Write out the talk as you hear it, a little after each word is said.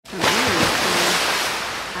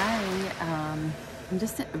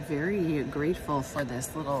just very grateful for this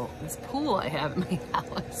pool I have in my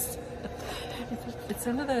house. It's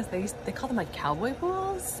one of those, they call them like cowboy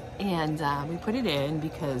pools, and we put it in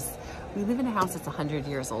because we live in a house that's 100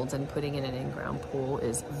 years old, and putting in an in-ground pool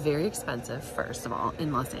is very expensive, first of all,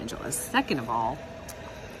 in Los Angeles. Second of all,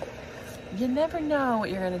 you never know what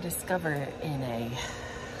you're going to discover in a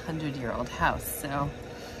 100-year-old house, so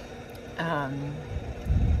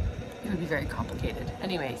it would be very complicated.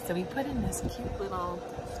 Anyway, so we put in this cute little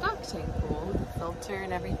stock tank pool with filter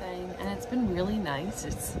and everything, and it's been really nice.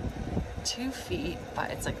 It's 2 feet,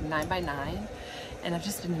 but it's like 9 by 9, and I've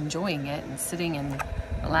just been enjoying it and sitting and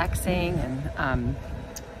relaxing, and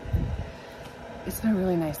it's been a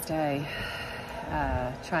really nice day,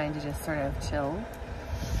 trying to just sort of chill.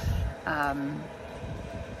 And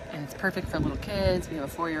it's perfect for little kids. We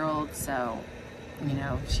have a 4-year-old, so you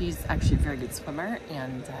know, she's actually a very good swimmer,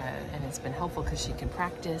 and it's been helpful because she can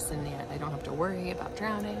practice, and I don't have to worry about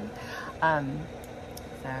drowning.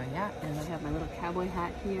 So yeah, and I have my little cowboy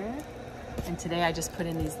hat here. And today I just put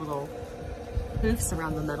in these little hoofs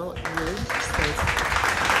around the middle ridge, so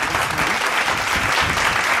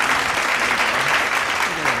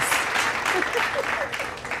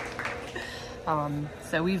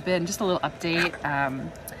so we've been, just a little update.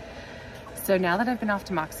 So now that I've been off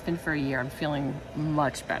tamoxifen for a year, I'm feeling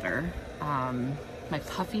much better. My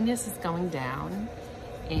puffiness is going down,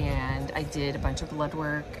 and I did a bunch of blood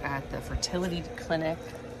work at the fertility clinic.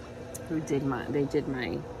 They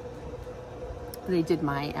did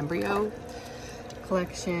my embryo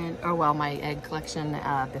collection, or well, my egg collection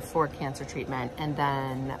before cancer treatment, and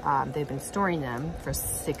then they've been storing them for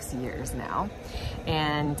 6 years now,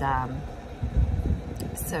 and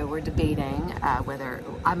so we're debating whether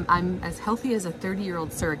I'm as healthy as a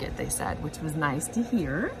 30-year-old surrogate, they said, which was nice to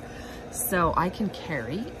hear. So I can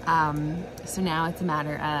carry. So now it's a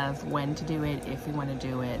matter of when to do it, if we want to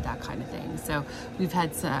do it, that kind of thing. So we've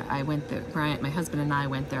had, I went there, Brian, my husband and I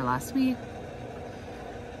went there last week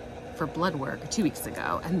for blood work 2 weeks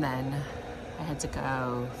ago, and then I had to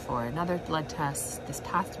go for another blood test this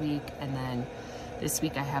past week, and then this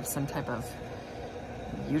week I have some type of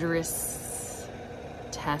uterus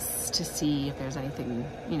test to see if there's anything,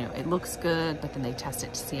 you know, it looks good, but then they test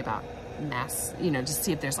it to see about mass, you know, just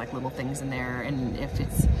see if there's like little things in there and if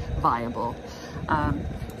it's viable.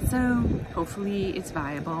 So hopefully it's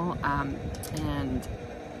viable, and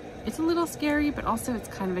it's a little scary, but also it's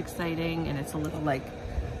kind of exciting, and it's a little like,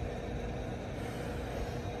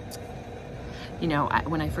 you know,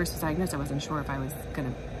 when I first was diagnosed, I wasn't sure if I was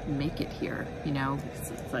gonna make it here, you know.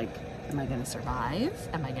 It's like, am I gonna survive?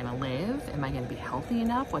 Am I gonna live? Am I gonna be healthy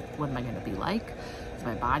enough? What am I gonna be like? Is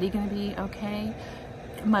my body gonna be okay?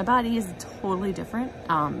 My body is totally different,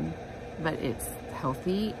 but it's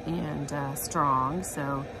healthy and strong,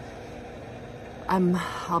 so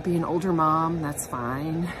I'll be an older mom, that's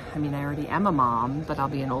fine. I mean, I already am a mom, but I'll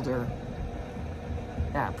be an older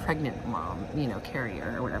pregnant mom, you know,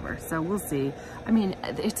 carrier or whatever. So we'll see. I mean,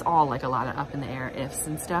 it's all like a lot of up in the air ifs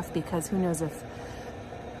and stuff, because who knows if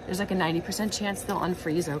there's like a 90% chance they'll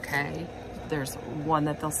unfreeze okay. There's one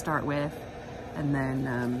that they'll start with. And then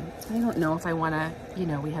I don't know if I want to, you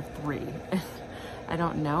know, we have 3. I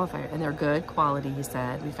don't know if and they're good quality, he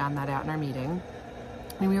said. We found that out in our meeting.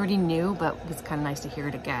 I mean, we already knew, but it was kind of nice to hear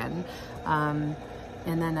it again. And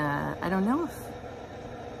then I don't know if,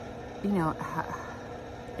 you know,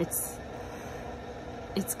 it's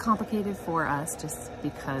complicated for us just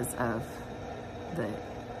because of the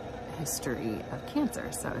history of cancer.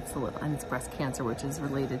 So it's a little, and it's breast cancer, which is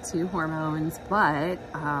related to hormones, but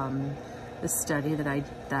the study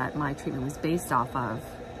that my treatment was based off of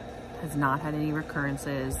has not had any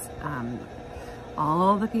recurrences.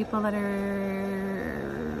 All the people that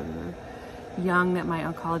are young that my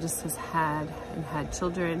oncologist has had and had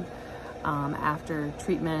children after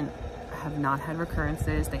treatment have not had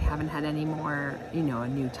recurrences. They haven't had any more, you know, a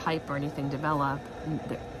new type or anything develop.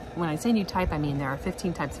 When I say new type, I mean there are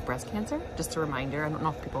 15 types of breast cancer, just a reminder. I don't know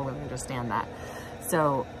if people really understand that.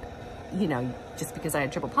 So, you know, just because I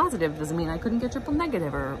had triple positive doesn't mean I couldn't get triple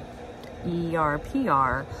negative or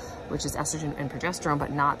ER/PR, which is estrogen and progesterone,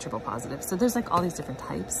 but not triple positive. So there's like all these different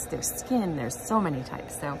types. There's skin, there's so many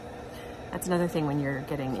types. So that's another thing when you're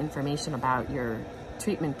getting information about your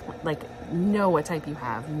treatment, like know what type you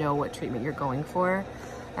have, know what treatment you're going for.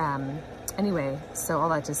 Anyway, so all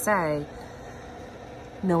that to say,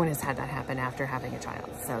 no one has had that happen after having a child.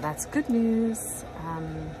 So that's good news.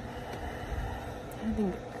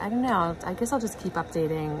 I don't know, I guess I'll just keep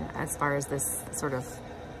updating as far as this sort of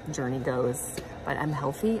journey goes, but I'm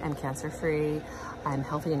healthy, I'm cancer-free, I'm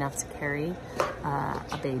healthy enough to carry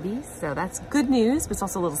a baby, so that's good news, but it's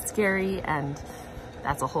also a little scary, and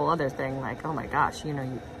that's a whole other thing. Like, oh my gosh, you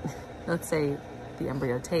know, let's say the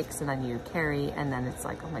embryo takes and then you carry, and then it's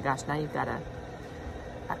like, oh my gosh, now you've got to,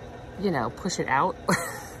 you know, push it out.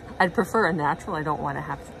 I'd prefer a natural. I don't want to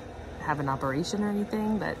have an operation or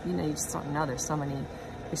anything, but you know, you just don't know. There's so many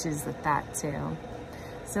issues with that too.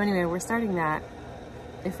 So anyway, we're starting that.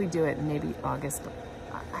 If we do it in maybe August, but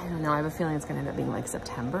I don't know. I have a feeling it's going to end up being like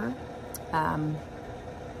September,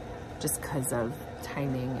 just because of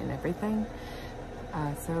timing and everything.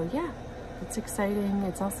 So yeah, it's exciting.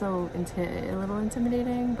 It's also a little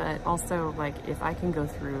intimidating, but also like if I can go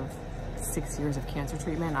through 6 years of cancer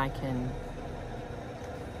treatment, I can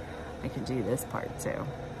do this part too.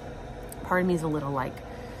 Part of me is a little like,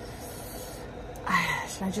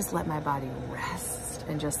 should I just let my body rest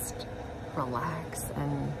and just relax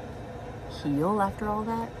and heal after all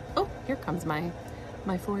that? Oh, here comes my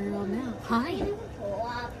 4-year-old now. Hi.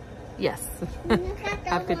 Yes.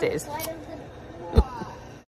 Have good days.